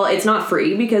like, well, it's not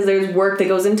free because there's work that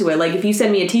goes into it. Like if you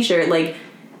send me a t-shirt, like,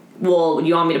 well,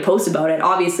 you want me to post about it,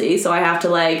 obviously, so I have to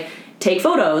like take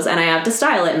photos and I have to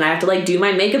style it and I have to like do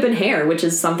my makeup and hair, which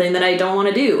is something that I don't want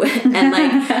to do. And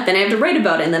like then I have to write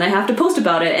about it, and then I have to post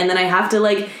about it, and then I have to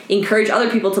like encourage other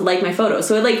people to like my photos.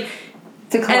 So it like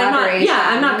it's a collaboration.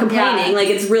 I'm not complaining. Yeah. Like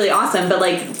it's really awesome, but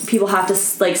like people have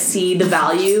to like see the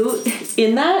value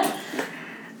in that.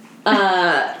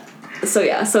 So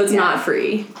it's not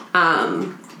free.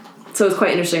 So it's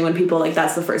quite interesting when people like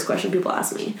that's the first question people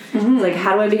ask me. Mm-hmm. Like,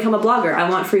 how do I become a blogger? I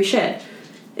want free shit.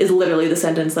 Is literally the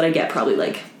sentence that I get probably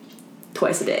like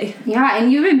twice a day. Yeah, and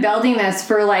you've been building this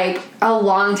for like a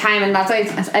long time, and that's why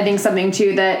I think something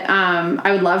too that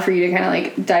I would love for you to kind of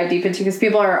like dive deep into, because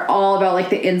people are all about like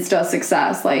the Insta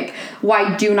success. Like,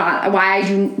 why don't I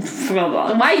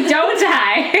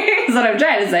is what I'm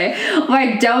trying to say.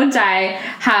 Why don't I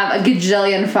have a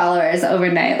gajillion followers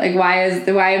overnight? Like,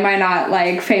 why am I not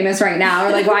like famous right now?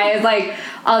 Or like, why is like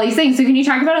all these things? So can you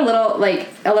talk about a little bit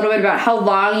about how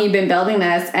long you've been building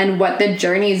this and what the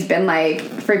journey's been like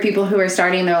for people who are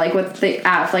starting? They're like, with the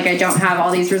app, like I don't have all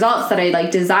these results that I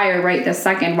like desire right this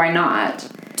second. Why not?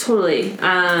 Totally.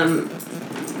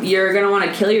 You're gonna want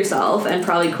to kill yourself and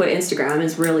probably quit Instagram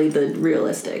is really the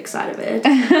realistic side of it,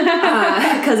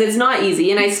 because it's not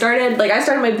easy. And I started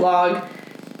my blog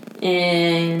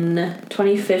in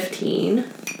 2015.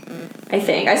 I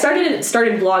think I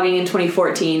started blogging in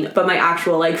 2014, but my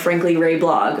actual like Frankly Ray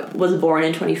blog was born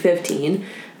in 2015.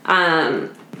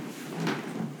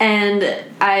 And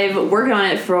I've worked on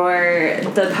it for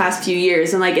the past few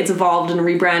years, and like it's evolved and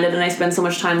rebranded, and I spend so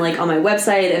much time like on my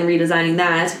website and redesigning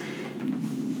that.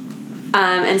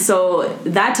 And so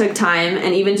that took time,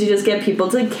 and even to just get people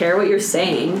to care what you're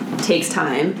saying takes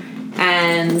time.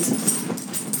 And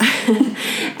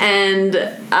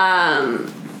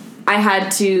I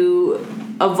had to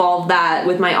evolve that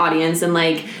with my audience and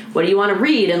like, what do you want to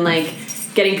read? And like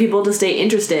getting people to stay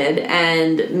interested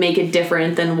and make it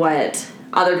different than what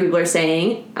other people are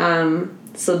saying.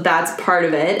 So that's part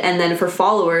of it. And then for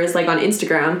followers, like on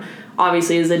Instagram,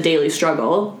 obviously is a daily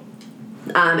struggle.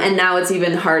 And now it's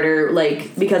even harder,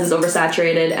 like, because it's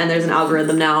oversaturated and there's an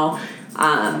algorithm now.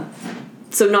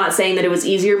 So not saying that it was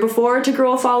easier before to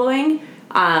grow a following,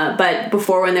 but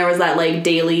before, when there was that like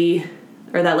daily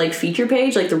or that like feature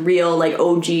page, like the real like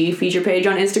OG feature page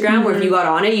on Instagram, where if you got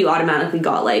on it, you automatically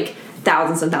got like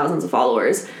thousands and thousands of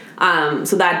followers.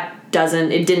 So that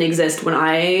it didn't exist when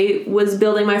I was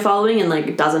building my following, and like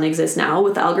it doesn't exist now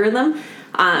with the algorithm.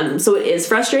 So it is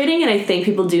frustrating, and I think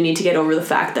people do need to get over the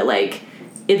fact that like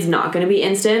it's not going to be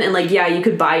instant. And like, yeah, you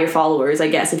could buy your followers, I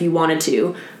guess, if you wanted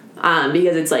to,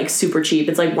 because it's like super cheap.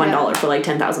 It's like $1 for like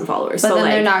 10,000 followers. But so then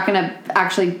like, they're not going to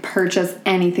actually purchase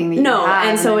anything that you have.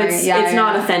 And so it's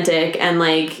not authentic, and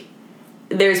like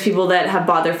there's people that have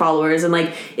bought their followers, and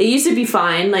like it used to be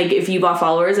fine, like if you bought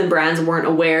followers and brands weren't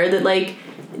aware that like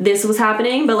this was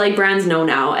happening, but like brands know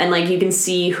now, and like you can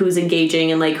see who's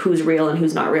engaging and like who's real and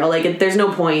who's not real. Like there's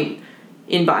no point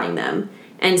in buying them.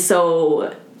 And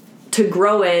so to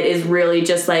grow it is really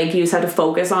just like you just have to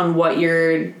focus on what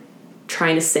you're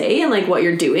trying to say and like what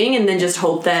you're doing, and then just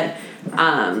hope that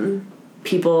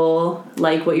people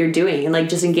like what you're doing, and like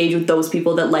just engage with those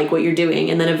people that like what you're doing,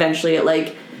 and then eventually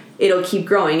it'll keep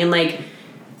growing. And like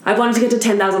I wanted to get to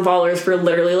 10,000 followers for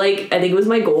literally like, I think it was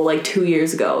my goal like 2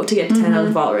 years ago to get to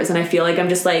 10,000 followers, and I feel like I'm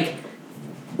just like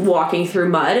walking through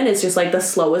mud, and it's just like the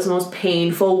slowest, most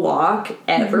painful walk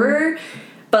ever.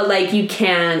 But like you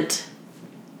can't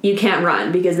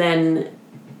run, because then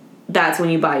that's when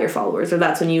you buy your followers, or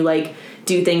that's when you like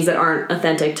do things that aren't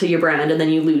authentic to your brand, and then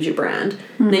you lose your brand.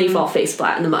 And then you fall face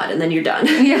flat in the mud, and then you're done.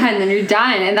 Yeah, and then you're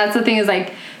done. And that's the thing, is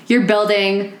like you're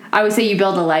building, I would say you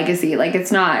build a legacy. Like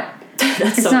it's not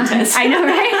That's so intense. I know,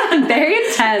 right? I'm very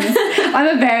intense.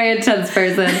 I'm a very intense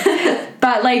person.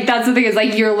 But like that's the thing, is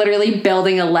like you're literally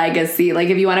building a legacy. Like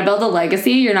if you want to build a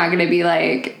legacy, you're not going to be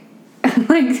like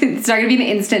it's not going to be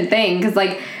an instant thing, because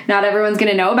like not everyone's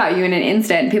going to know about you in an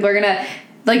instant. People are going to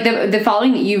like the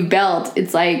following that you've built.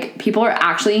 It's like people are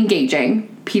actually engaging.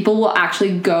 People will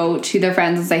actually go to their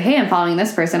friends and say, hey, I'm following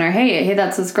this person, or hey,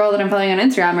 that's this girl that I'm following on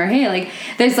Instagram, or hey, like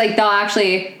there's like they'll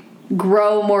actually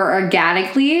grow more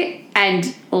organically,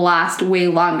 and last way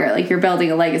longer. Like, you're building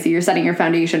a legacy. You're setting your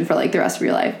foundation for, like, the rest of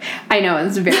your life. I know,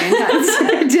 it's very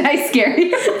intense. Did I scare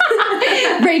you?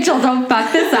 Rachel, don't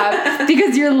fuck this up,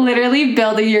 because you're literally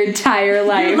building your entire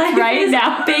life right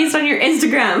now based on your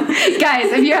Instagram.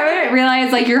 Guys, if you haven't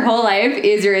realized, like, your whole life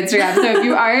is your Instagram. So if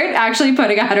you aren't actually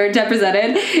putting 110%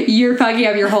 in, you're fucking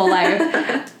up your whole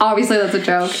life. Obviously, that's a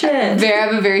joke. Shit.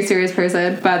 I'm a very serious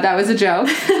person, but that was a joke.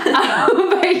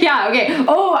 But yeah, okay.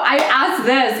 Oh, I asked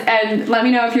this, and let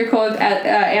me know if you're cool with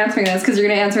answering this, because you're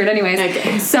going to answer it anyways.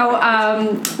 Okay. So,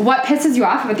 what pisses you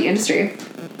off about the industry?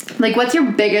 Like, what's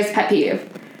your biggest pet peeve?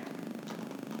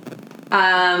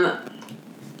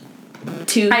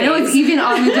 Two things. I know it's even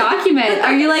on the document.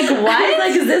 Are you like, what?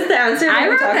 Like, is this the answer? I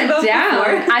wrote that down.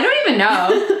 Before? I don't even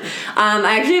know.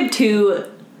 I actually have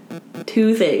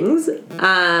two things.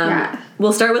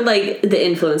 We'll start with, like, the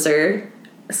influencer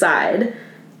side,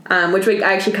 which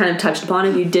I actually kind of touched upon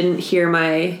if you didn't hear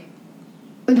my...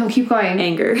 No, keep going.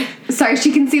 Anger. Sorry,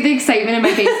 she can see the excitement in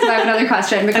my face because I have another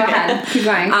question, but go ahead. Keep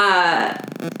going.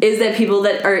 Is that people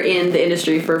that are in the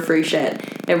industry for free shit.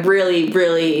 It really,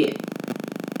 really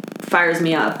fires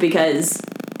me up, because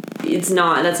that's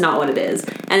not what it is.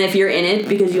 And if you're in it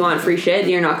because you want free shit,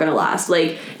 you're not gonna last.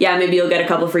 Like, yeah, maybe you'll get a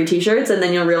couple free t-shirts, and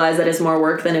then you'll realize that it's more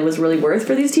work than it was really worth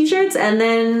for these t-shirts, and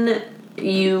then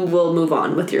you will move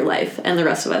on with your life, and the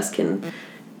rest of us can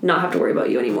not have to worry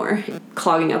about you anymore,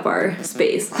 clogging up our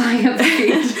space. So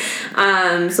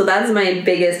that's my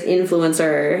biggest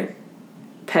influencer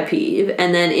pet peeve.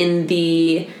 And then in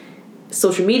the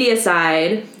social media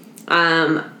side,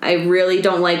 I really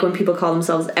don't like when people call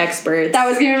themselves experts. That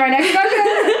was gonna be my next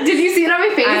question. Did you see it on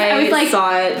my face? I was like,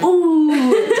 saw it.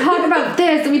 Ooh, talk about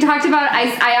this. And we talked about, I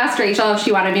asked Rachel if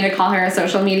she wanted me to call her a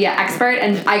social media expert,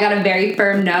 and I got a very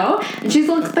firm no. And she's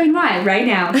going to explain why right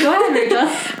now. Go ahead, Rachel.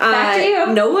 Back to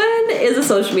you. No one is a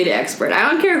social media expert. I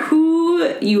don't care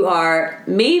who you are.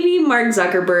 Maybe Mark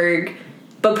Zuckerberg,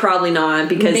 but probably not,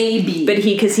 because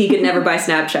he could never buy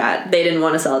Snapchat. They didn't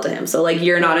want to sell it to him. So, like,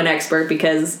 you're not an expert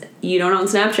because you don't own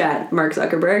Snapchat, Mark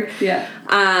Zuckerberg. Yeah.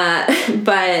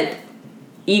 But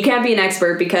you can't be an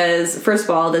expert because, first of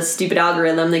all, this stupid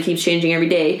algorithm that keeps changing every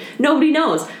day, nobody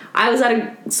knows. I was at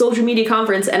a social media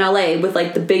conference in LA with,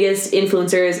 like, the biggest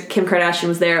influencers. Kim Kardashian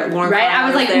was there. Lauren Right? I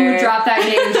was like, ooh, drop that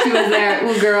name. She was there.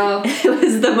 Ooh, girl. It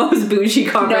was the most bougie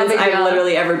conference I've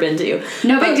literally ever been to.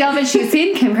 No big deal, but she's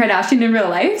seen Kim Kardashian in real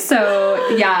life.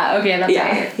 So, yeah, okay, that's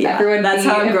right. Yeah. Everyone that's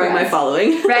how I'm growing my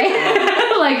following. Right?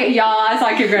 Like, y'all, I saw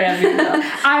Kim Kardashian.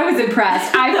 I was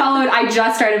impressed. I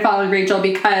just started following Rachel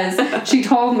because she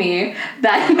told me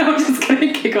that, no, I'm just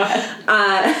kidding. Go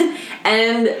ahead.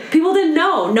 And people didn't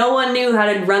know. No one knew how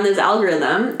to run this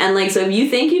algorithm. And, like, so if you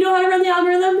think you know how to run the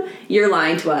algorithm, you're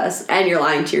lying to us and you're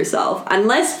lying to yourself.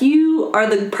 Unless you are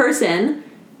the person,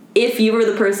 if you were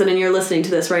the person and you're listening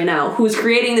to this right now, who's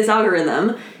creating this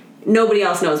algorithm, nobody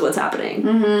else knows what's happening.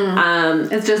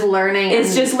 Mm-hmm. It's just learning.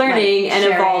 It's just learning, like, and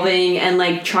sharing. Evolving, and,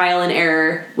 like, trial and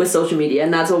error with social media.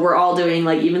 And that's what we're all doing,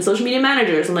 like, even social media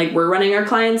managers. And, like, we're running our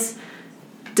clients'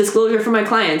 disclosure for my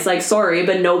clients, like, sorry,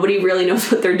 but nobody really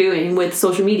knows what they're doing with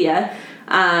social media,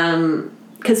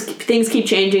 because things keep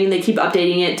changing, they keep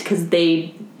updating it, because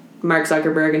Mark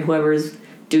Zuckerberg and whoever's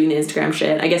doing the Instagram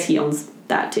shit, I guess he owns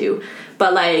that too,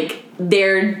 but, like,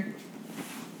 they're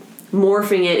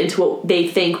morphing it into what they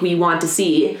think we want to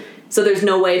see, so there's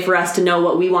no way for us to know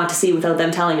what we want to see without them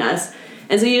telling us,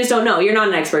 and so you just don't know. You're not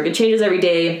an expert. It changes every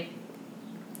day.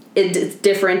 It's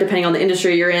different depending on the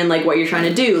industry you're in, like, what you're trying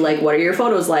to do, like, what are your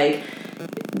photos like.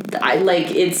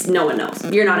 It's no one knows.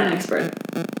 You're not an expert.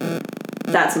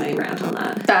 That's my rant on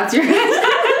that. That's your rant.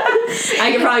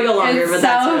 I could probably go longer, but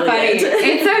that's really funny. it.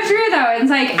 It's so true, though. It's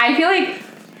like, I feel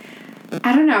like,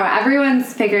 I don't know,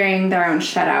 everyone's figuring their own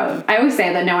shit out. I always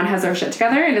say that no one has their shit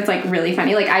together, and it's, like, really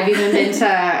funny. Like, I've even been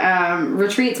to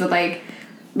retreats with, like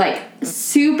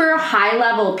super high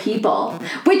level people,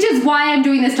 which is why I'm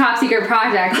doing this top secret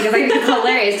project, because I think it's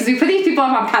hilarious, because we put these people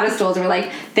up on pedestals and we're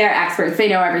like, they're experts, they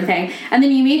know everything, and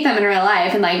then you meet them in real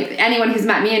life, and, like, anyone who's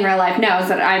met me in real life knows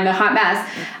that I'm a hot mess.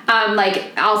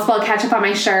 Like, I'll spill ketchup on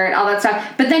my shirt, all that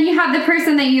stuff, but then you have the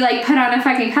person that you, like, put on a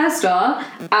fucking pedestal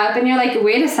up, and you're like,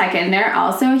 wait a second, they're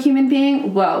also a human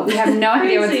being? Whoa, we have no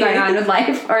idea what's going on with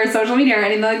life or social media or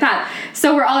anything like that,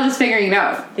 so we're all just figuring it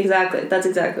out. Exactly, that's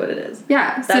exactly what it is.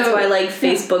 Yeah. That's why, like,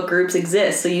 Facebook groups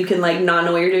exist, so you can, like, not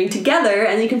know what you're doing together,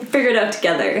 and you can figure it out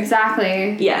together.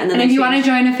 Exactly. Yeah, and then if you want to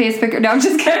join a Facebook group, no, I'm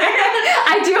just kidding.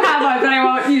 I do have one, but I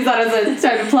won't use that as a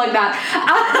time to plug that.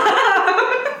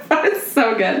 But it's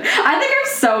so good. I think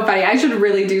I'm so funny. I should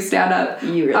really do stand-up.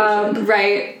 You really should.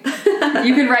 Right.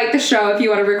 You can write the show if you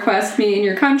want to request me in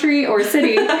your country or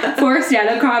city for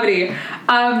stand-up comedy.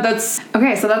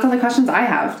 Okay, so that's all the questions I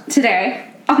have today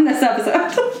on this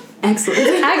episode.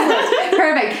 Excellent.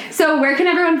 Perfect. So where can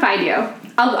everyone find you?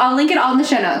 I'll link it all in the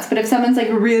show notes, but if someone's like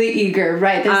really eager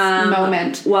right this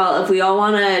moment. Well, if we all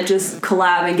want to just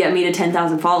collab and get me to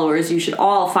 10,000 followers, you should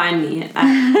all find me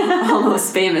at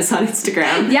Almost Famous on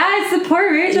Instagram. Yeah,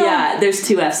 support Rachel. Yeah, there's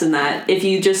 2 F's in that. If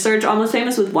you just search Almost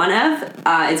Famous with 1 F,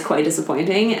 it's quite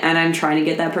disappointing, and I'm trying to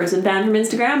get that person banned from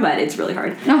Instagram, but it's really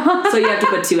hard. So you have to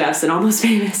put 2 F's in Almost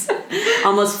Famous.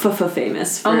 Almost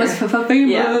famous. Almost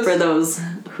famous. Yeah, for those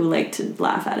who like to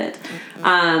laugh at it.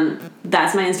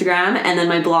 That's my Instagram, and then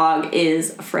my blog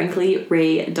is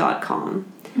franklyray.com.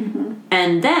 Mm-hmm.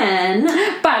 And then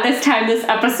by this time this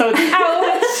episode's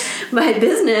out, my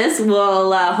business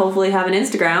will hopefully have an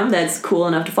Instagram that's cool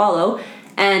enough to follow,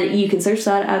 and you can search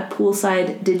that at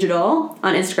Poolside Digital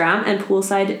on Instagram and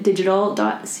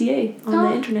poolsidedigital.ca on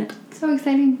the internet. So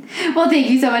exciting. Well, thank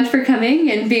you so much for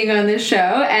coming and being on this show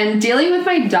and dealing with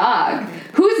my dog,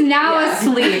 who's now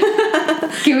asleep.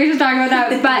 Can we just talk about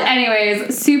that? But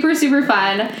anyways, super, super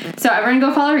fun. So everyone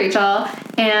go follow Rachel.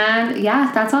 And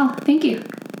yeah, that's all. Thank you.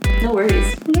 No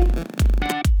worries. Okay.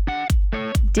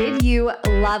 Did you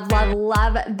love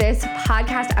this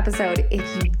podcast episode?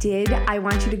 If you did, I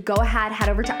want you to go ahead, head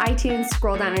over to iTunes,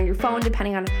 scroll down on your phone,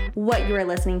 depending on what you are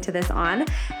listening to this on,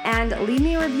 and leave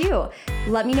me a review.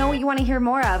 Let me know what you want to hear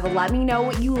more of. Let me know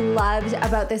what you loved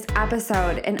about this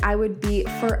episode, and I would be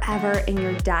forever in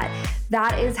your debt.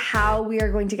 That is how we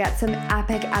are going to get some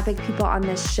epic people on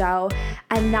this show,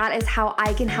 and that is how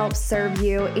I can help serve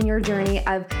you in your journey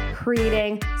of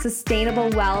creating sustainable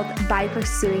wealth by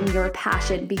pursuing your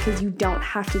passion, because you don't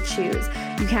have to choose.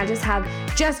 You can't just have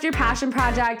just your passion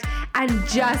project and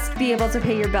just be able to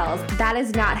pay your bills. That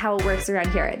is not how it works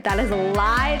around here. That is a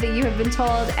lie that you have been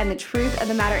told, and the truth of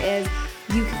the matter is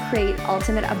you can create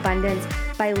ultimate abundance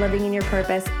by living in your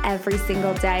purpose every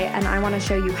single day. And I want to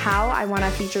show you how. I want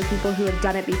to feature people who have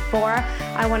done it before.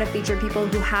 I want to feature people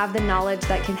who have the knowledge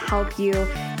that can help you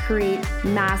create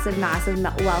massive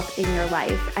wealth in your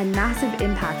life and massive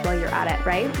impact while you're at it,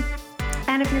 right?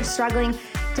 And if you're struggling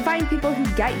to find people who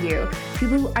get you,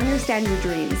 people who understand your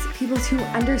dreams, people who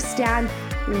understand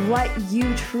what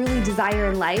you truly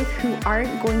desire in life, who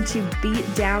aren't going to beat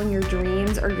down your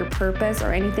dreams or your purpose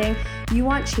or anything. You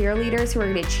want cheerleaders who are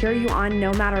going to cheer you on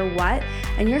no matter what,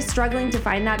 and you're struggling to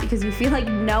find that because you feel like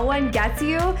no one gets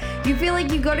you. You feel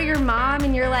like you go to your mom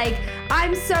and you're like,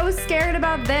 I'm so scared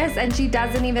about this, and she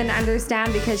doesn't even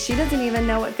understand because she doesn't even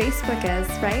know what Facebook is,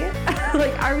 right?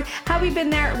 Like, have we been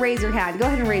there? Raise your hand. Go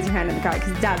ahead and raise your hand in the crowd,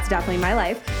 because that's definitely my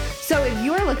life. So if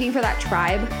you are looking for that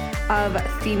tribe of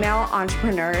female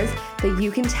entrepreneurs that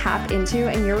you can tap into,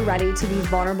 and you're ready to be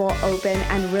vulnerable, open,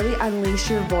 and really unleash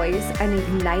your voice and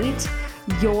ignite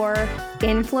your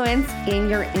influence in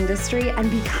your industry and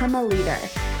become a leader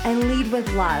and lead with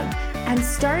love and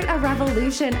start a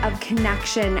revolution of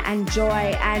connection and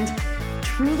joy and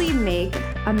truly make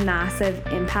a massive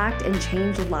impact and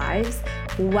change lives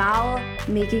while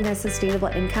making a sustainable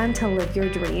income to live your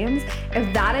dreams.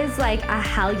 If that is like a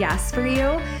hell yes for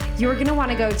you, you're gonna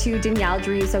wanna go to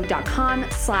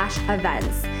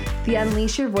DanielleDerusso.com/events. The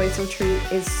Unleash Your Voice Retreat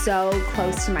is so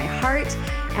close to my heart,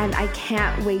 and I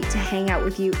can't wait to hang out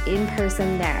with you in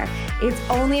person there. It's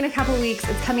only in a couple weeks.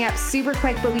 It's coming up super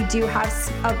quick, but we do have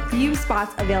a few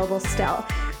spots available still.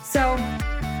 So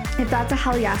if that's a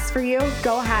hell yes for you,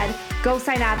 go ahead, go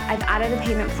sign up. I've added a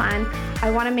payment plan. I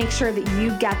want to make sure that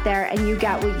you get there and you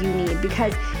get what you need,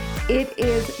 because it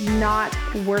is not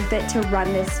worth it to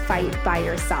run this fight by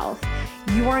yourself.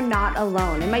 You are not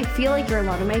alone. It might feel like you're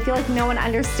alone. It might feel like no one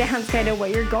understands kind of what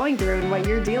you're going through and what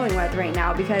you're dealing with right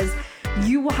now, because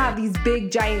you will have these big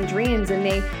giant dreams and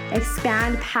they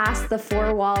expand past the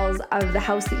 4 walls of the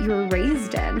house that you were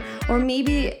raised in. Or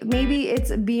maybe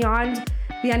it's beyond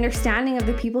the understanding of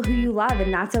the people who you love,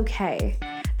 and that's okay.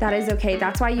 That is okay.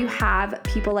 That's why you have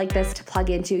people like this to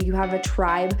plug into. You have a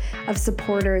tribe of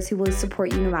supporters who will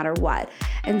support you no matter what.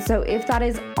 And so if that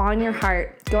is on your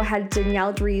heart, go ahead to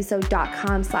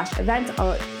DanielleDerusso.com/events.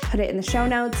 I'll put it in the show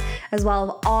notes, as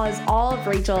well as all of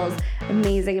Rachel's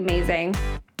amazing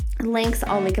links.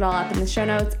 I'll link it all up in the show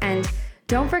notes. And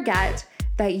don't forget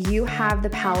that you have the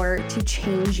power to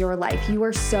change your life. You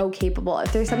are so capable.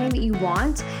 If there's something that you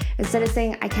want, instead of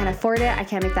saying, I can't afford it, I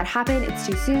can't make that happen, it's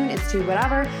too soon, it's too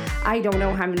whatever, I don't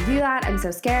know how I'm gonna do that, I'm so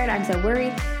scared, I'm so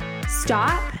worried,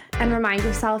 stop and remind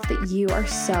yourself that you are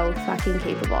so fucking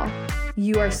capable.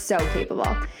 You are so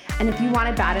capable. And if you want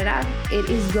it bad enough, it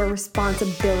is your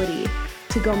responsibility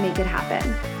to go make it happen.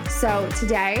 So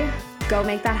today, go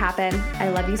make that happen. I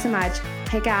love you so much.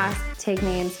 Kick ass, take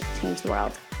names, change the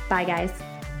world. Bye, guys.